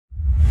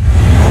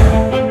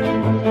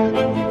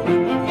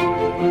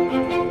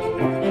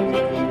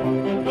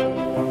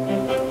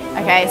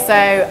Okay,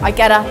 so I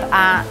get up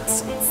at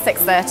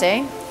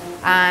 6:30,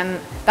 and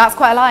that's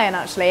quite a lie-in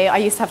actually. I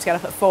used to have to get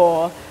up at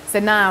 4, so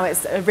now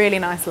it's a really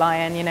nice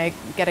lie-in, you know,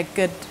 get a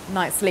good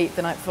night's sleep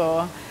the night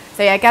before.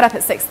 So yeah, get up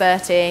at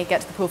 6:30, get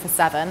to the pool for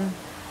 7.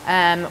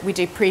 We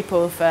do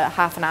pre-pool for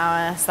half an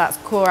hour, so that's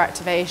core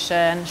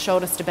activation,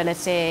 shoulder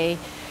stability,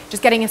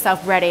 just getting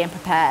yourself ready and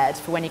prepared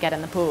for when you get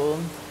in the pool.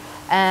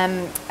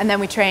 And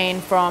then we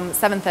train from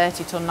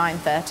 7:30 till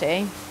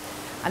 9:30,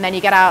 and then you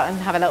get out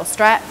and have a little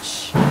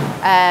stretch,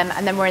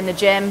 and then we're in the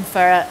gym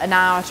for an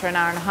hour to an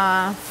hour and a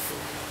half.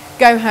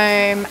 Go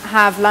home,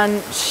 have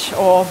lunch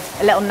or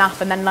a little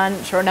nap and then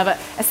lunch, or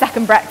a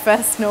second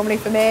breakfast normally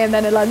for me, and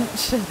then a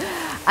lunch.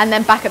 And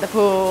then back at the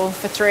pool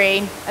for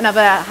 3,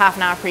 another half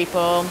an hour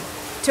pre-pool,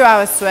 2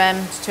 hours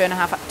swim, 2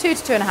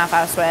 to 2.5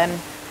 hour swim,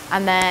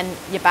 and then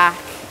you're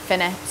back,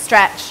 finish,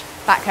 stretch,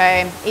 back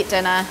home, eat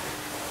dinner,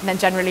 and then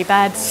generally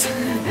bed.